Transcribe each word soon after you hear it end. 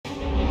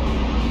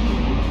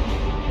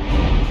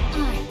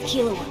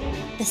Killua,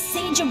 the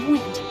Sage of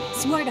Wind.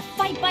 Swear to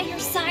fight by your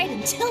side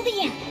until the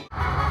end.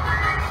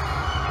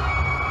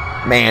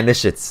 Man,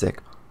 this shit's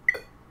sick.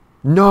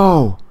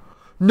 No!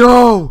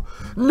 No!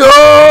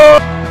 No!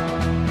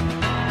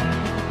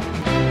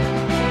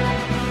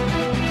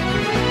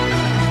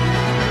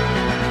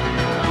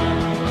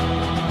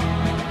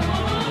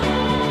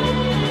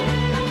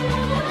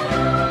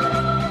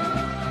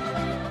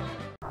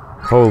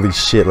 Holy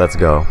shit, let's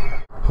go.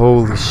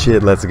 Holy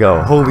shit, let's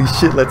go. Holy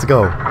shit, let's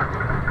go.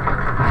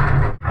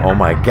 Oh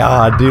my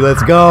god, dude,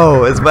 let's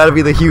go. It's about to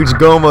be the huge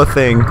Goma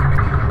thing.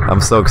 I'm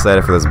so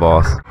excited for this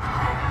boss.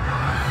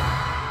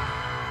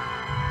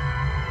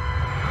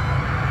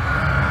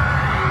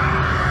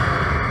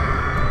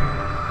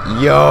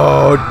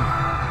 Yo.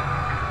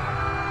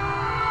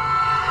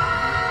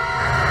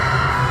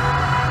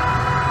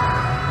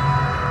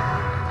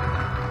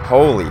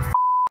 Holy f,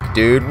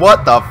 dude,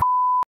 what the f?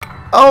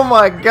 Oh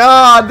my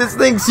god, this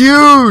thing's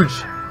huge!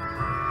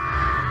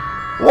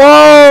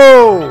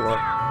 Whoa!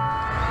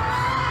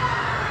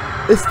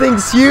 This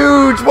thing's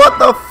huge! What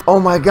the f? Oh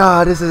my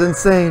god, this is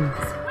insane.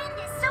 This wind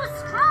is so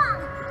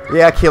strong.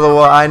 Yeah,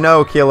 Killua, I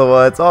know,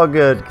 Killua. It's all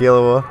good,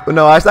 Killua. But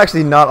no, it's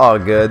actually not all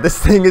good. This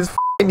thing is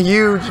f***ing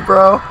huge,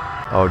 bro.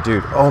 Oh,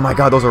 dude. Oh my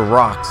god, those are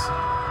rocks.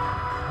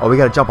 Oh, we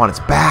gotta jump on its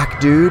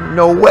back, dude.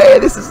 No way.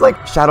 This is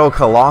like Shadow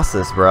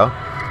Colossus, bro.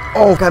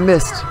 Oh, I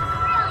missed.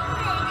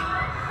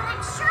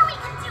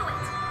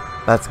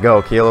 Let's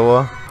go,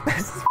 Killua.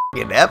 This is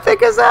f***ing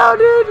epic as hell,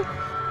 dude.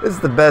 This is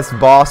the best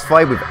boss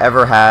fight we've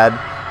ever had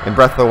in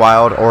Breath of the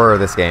Wild or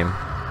this game.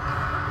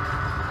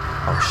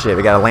 Oh shit,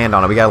 we gotta land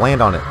on it. We gotta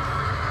land on it.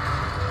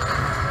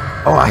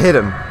 Oh, I hit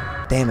him.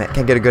 Damn it,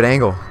 can't get a good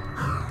angle.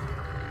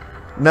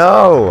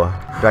 No.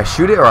 Do I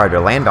shoot it or do I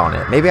land on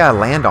it? Maybe I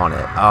land on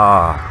it.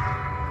 Ah.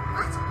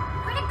 What?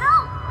 Where'd it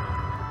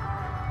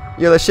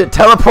go? Yo, that shit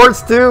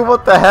teleports too?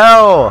 What the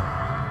hell?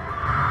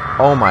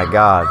 Oh my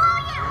god.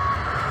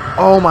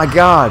 Oh my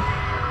god.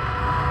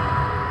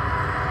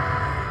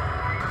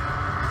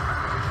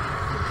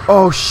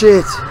 Oh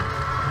shit.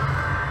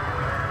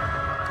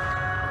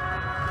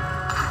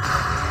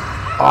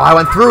 Oh, I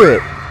went through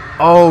it.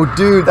 Oh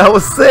dude, that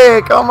was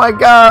sick. Oh my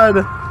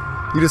god.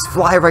 You just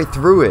fly right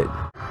through it.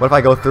 What if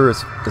I go through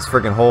this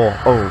freaking hole?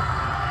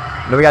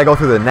 Oh. No, we gotta go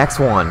through the next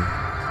one.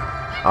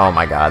 Oh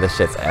my god, this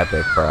shit's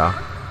epic, bro.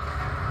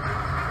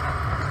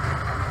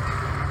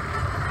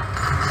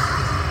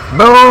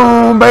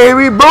 Boom,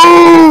 baby,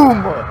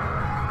 boom!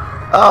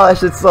 Oh, that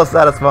shit's so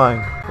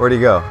satisfying. Where'd he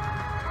go?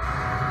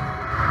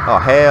 Oh,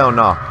 hell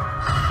no.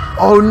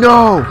 Oh,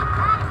 no!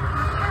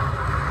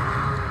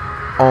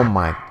 Oh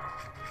my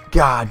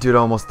god, dude, I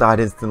almost died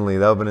instantly.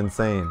 That would've been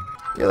insane.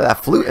 Look at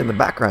that flute in the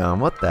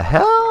background. What the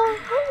hell?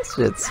 This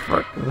shit's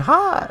fucking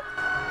hot.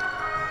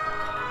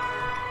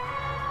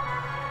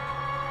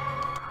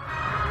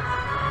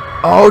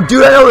 Oh,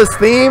 dude, I know this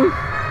theme.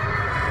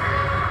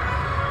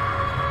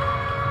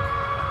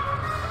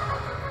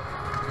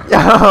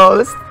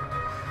 Yo,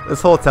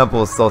 this whole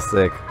temple is so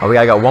sick. Oh, we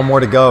got one more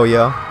to go,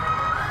 yo.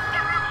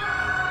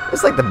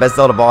 It's like the best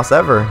Zelda boss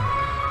ever.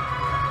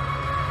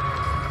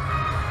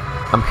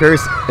 I'm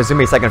curious, it's gonna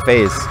be a second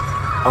phase.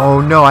 Oh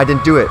no, I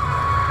didn't do it.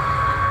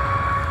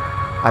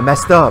 I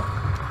messed up.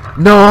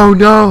 No,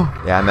 no.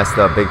 Yeah, I messed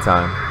up big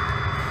time.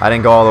 I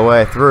didn't go all the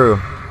way through.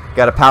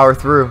 Gotta power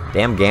through.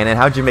 Damn, Ganon,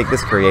 how'd you make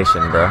this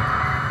creation, bro?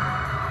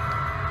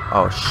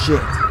 Oh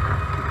shit.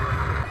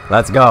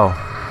 Let's go.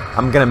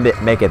 I'm gonna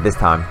make it this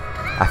time.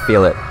 I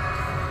feel it.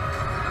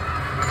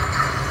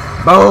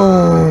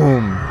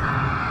 Boom!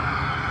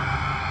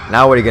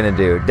 Now what are you gonna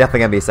do?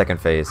 Definitely gonna be a second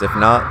phase. If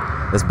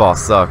not, this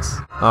boss sucks.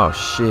 Oh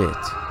shit.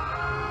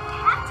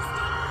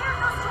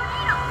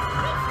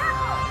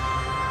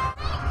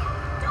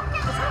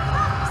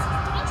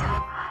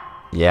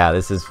 Yeah,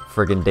 this is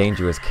friggin'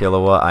 dangerous,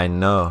 Killua. I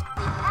know.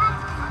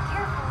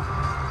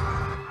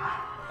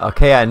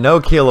 Okay, I know,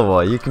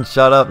 Killua. You can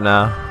shut up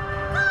now.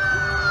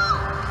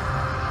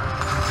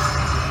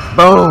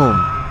 Boom!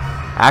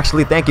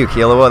 Actually, thank you,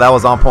 Killua. That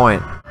was on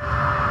point.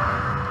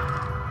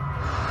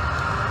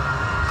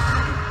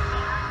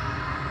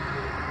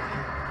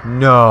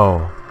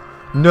 No.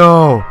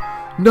 No.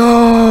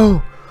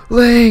 No!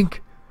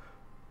 Link!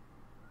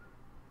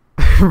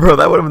 Bro,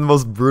 that would have been the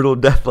most brutal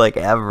death like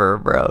ever,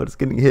 bro. Just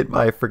getting hit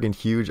by a freaking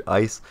huge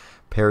ice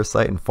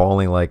parasite and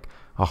falling like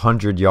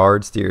 100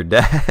 yards to your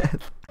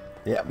death.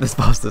 Yeah, this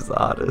boss is the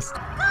hottest.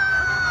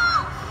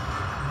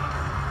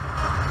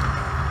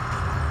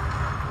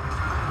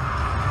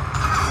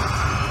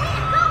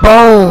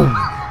 Boom!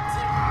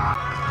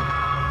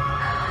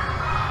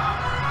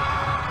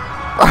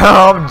 Bro,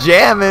 I'm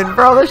jamming,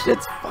 bro. This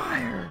shit's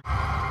fire.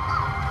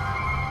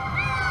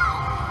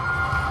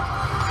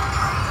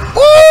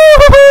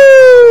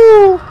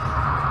 Woo!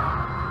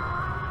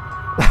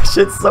 That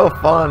shit's so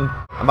fun.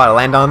 I'm about to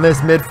land on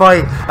this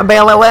mid-fight. I'm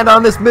about to land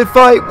on this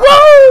mid-fight.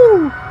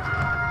 Woo!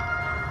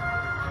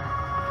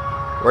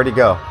 Where'd he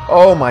go?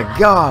 Oh my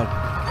god.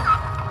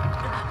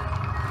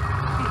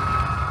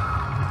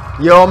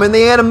 Yo, I'm in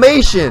the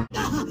animation.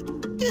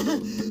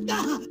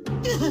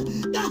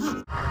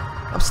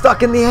 I'm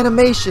stuck in the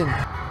animation.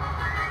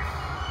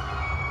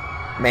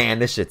 Man,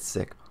 this shit's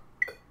sick.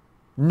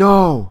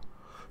 No!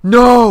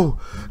 No!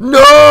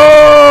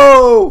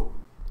 No!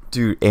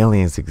 Dude,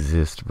 aliens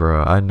exist,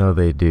 bro. I know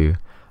they do.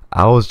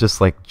 I was just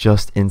like,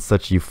 in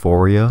such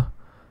euphoria.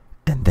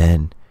 And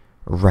then,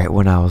 right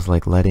when I was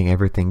like letting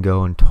everything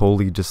go and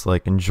totally just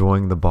like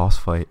enjoying the boss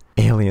fight,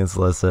 aliens,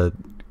 let's said,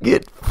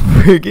 get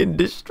friggin'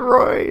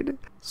 destroyed.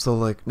 So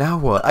like, now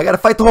what? I gotta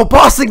fight the whole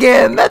boss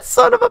again! That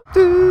son of a...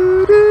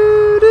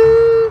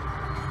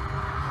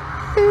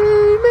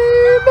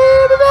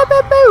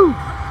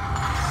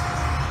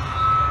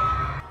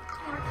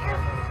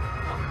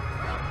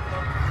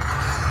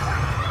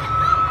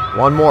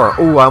 One more.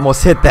 Ooh, I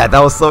almost hit that. That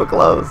was so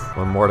close.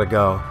 One more to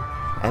go.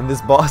 And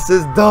this boss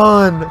is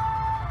done.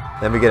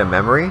 Then we get a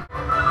memory.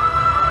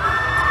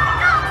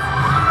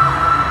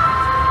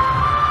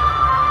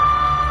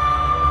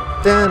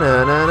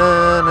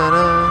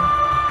 Da-na-na-na-na-na.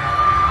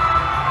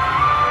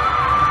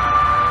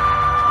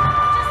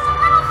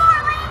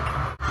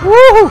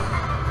 Woo!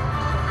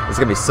 It's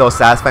gonna be so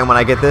satisfying when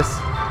I get this.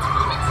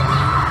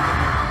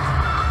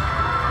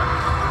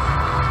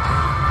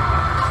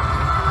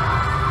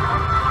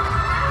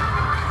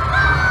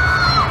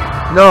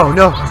 No,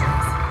 no.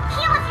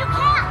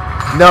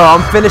 No,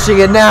 I'm finishing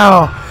it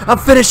now. I'm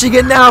finishing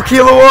it now,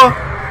 Killua.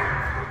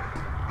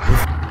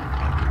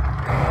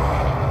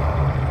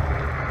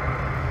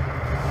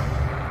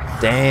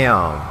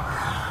 Damn.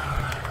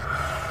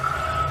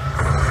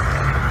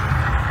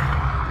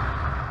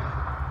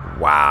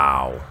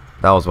 Wow.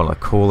 That was one of the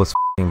coolest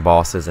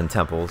bosses and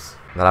temples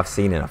that I've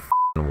seen in a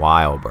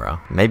while, bro.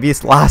 Maybe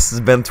its last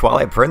has been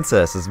Twilight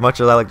Princess. As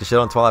much as I like to shit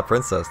on Twilight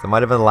Princess, that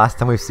might have been the last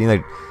time we've seen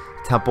a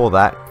temple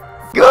that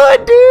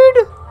good,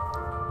 dude.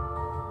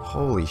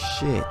 Holy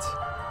shit.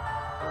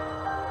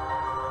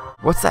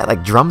 What's that,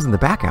 like drums in the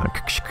background?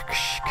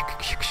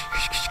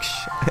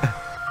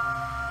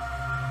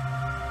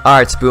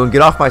 Alright, Spoon,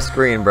 get off my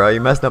screen, bro.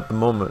 You're messing up the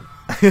moment.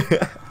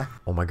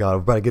 Oh my god,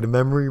 we're about to get a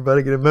memory. We're about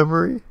to get a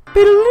memory.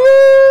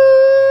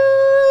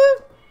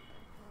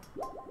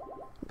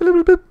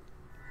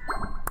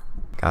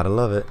 Gotta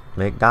love it.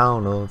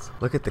 McDonald's.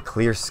 Look at the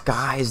clear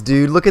skies,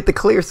 dude. Look at the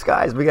clear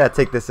skies. We gotta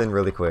take this in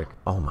really quick.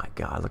 Oh my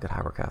god, look at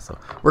Hyrule Castle.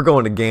 We're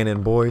going to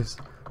Ganon, boys.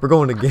 We're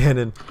going to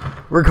Ganon.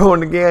 We're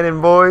going to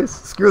Ganon, boys.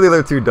 Screw the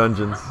other two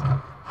dungeons.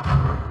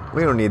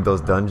 We don't need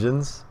those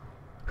dungeons.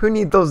 Who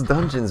need those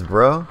dungeons,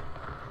 bro?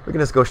 We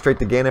can just go straight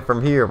to Ganon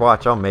from here.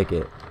 Watch, I'll make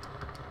it.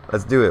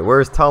 Let's do it.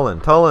 Where's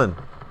Tulin? Tulin!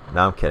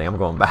 No, I'm kidding. I'm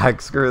going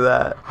back. Screw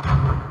that.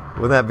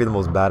 Wouldn't that be the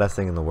most badass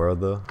thing in the world,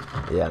 though?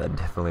 Yeah, that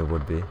definitely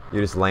would be.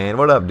 You just land.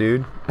 What up,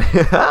 dude?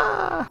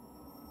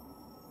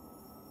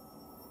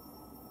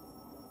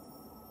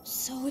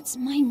 So it's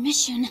my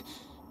mission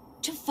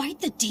to fight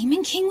the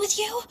Demon King with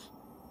you?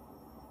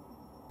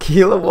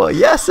 Killua,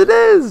 yes it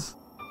is!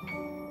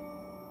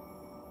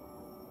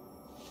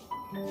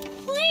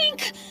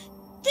 Link!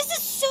 This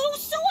is so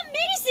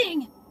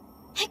amazing!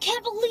 I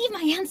can't believe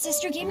my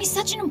ancestor gave me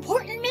such an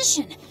important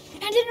mission.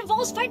 And it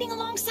involves fighting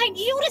alongside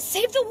you to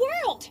save the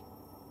world!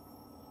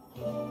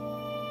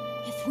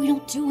 If we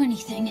don't do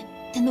anything,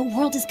 then the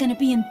world is gonna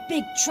be in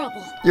big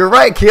trouble. You're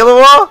right,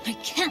 Killua! I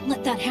can't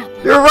let that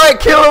happen. You're right,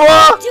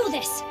 Killua! Do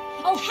this!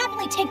 I'll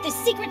happily take this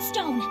secret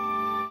stone.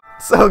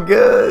 So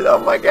good, oh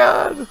my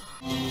god.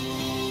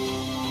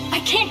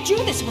 I can't do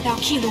this without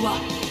Killua.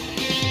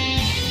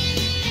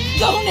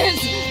 Stone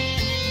is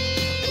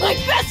my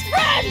best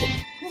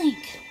friend!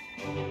 Link,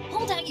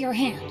 hold out your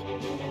hand.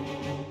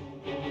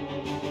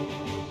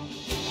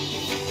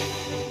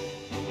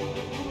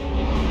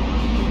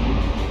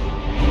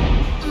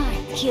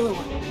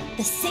 Killua,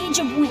 the Sage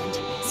of Wind,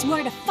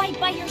 swear to fight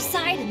by your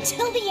side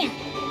until the end.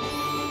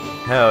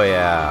 Hell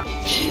yeah.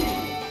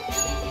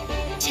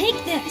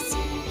 Take this.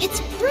 It's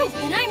proof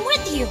that I'm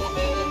with you.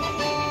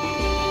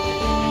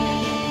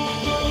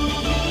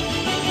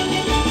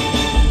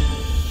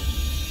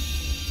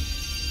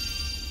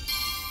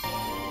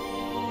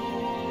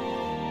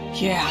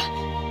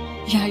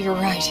 Yeah, you're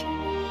right.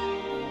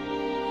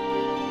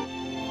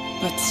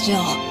 But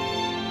still,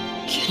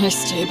 can I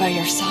stay by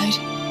your side?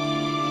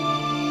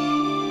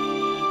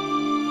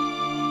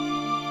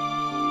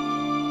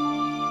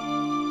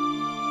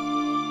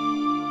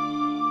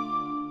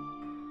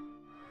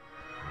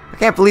 I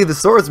can't believe the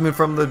swordsman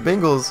from the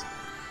Bengals.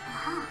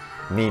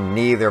 Me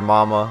neither,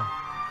 mama.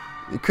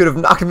 You could have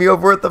knocked me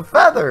over with a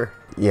feather.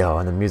 Yo,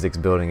 and the music's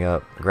building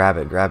up. Grab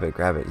it, grab it,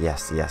 grab it.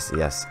 Yes, yes,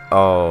 yes.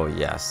 Oh,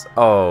 yes.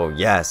 Oh,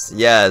 yes,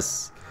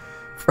 yes.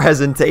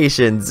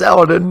 Presentation.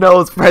 Zelda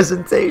knows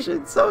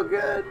presentation. So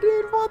good,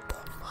 dude. What the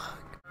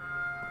fuck?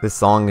 This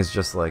song is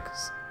just like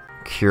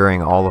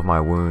curing all of my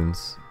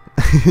wounds.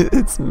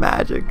 It's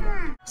magic.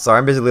 Sorry,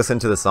 I'm busy listening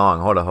to the song.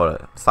 Hold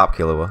on. Stop,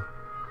 Killua.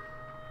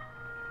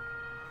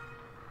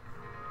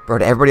 Bro,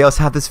 did everybody else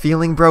have this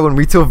feeling, bro, when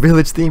Retail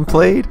Village theme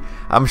played?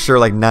 I'm sure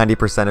like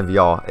 90% of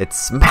y'all, it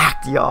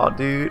smacked y'all,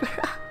 dude.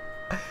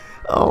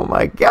 Oh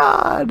my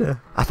god.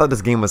 I thought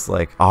this game was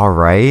like,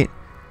 alright.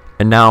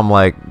 And now I'm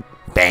like,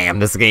 damn,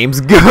 this game's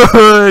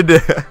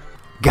good.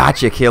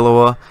 Gotcha,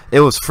 Killua. It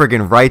was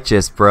friggin'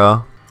 righteous,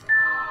 bro.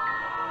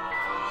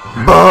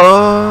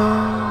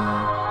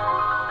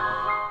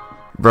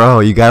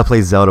 Bro, you gotta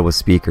play Zelda with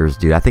speakers,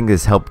 dude. I think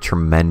this helped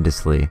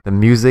tremendously. The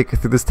music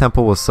through this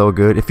temple was so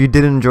good. If you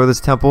didn't enjoy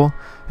this temple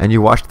and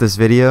you watched this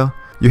video,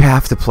 you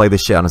have to play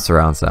this shit on a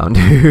surround sound,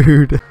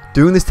 dude.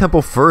 Doing this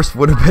temple first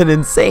would have been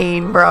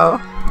insane, bro.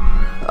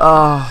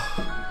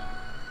 Oh.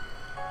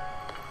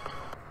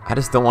 I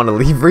just don't want to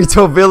leave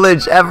Rito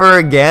Village ever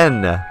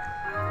again.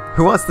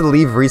 Who wants to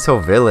leave Rito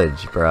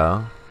Village,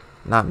 bro?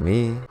 Not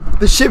me.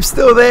 The ship's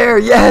still there.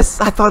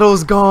 Yes, I thought it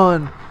was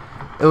gone.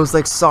 It was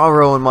like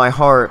sorrow in my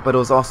heart, but it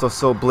was also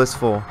so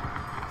blissful.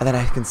 And then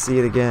I can see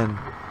it again.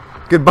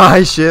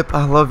 Goodbye, ship.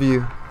 I love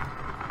you.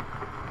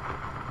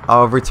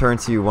 I'll return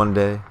to you one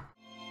day.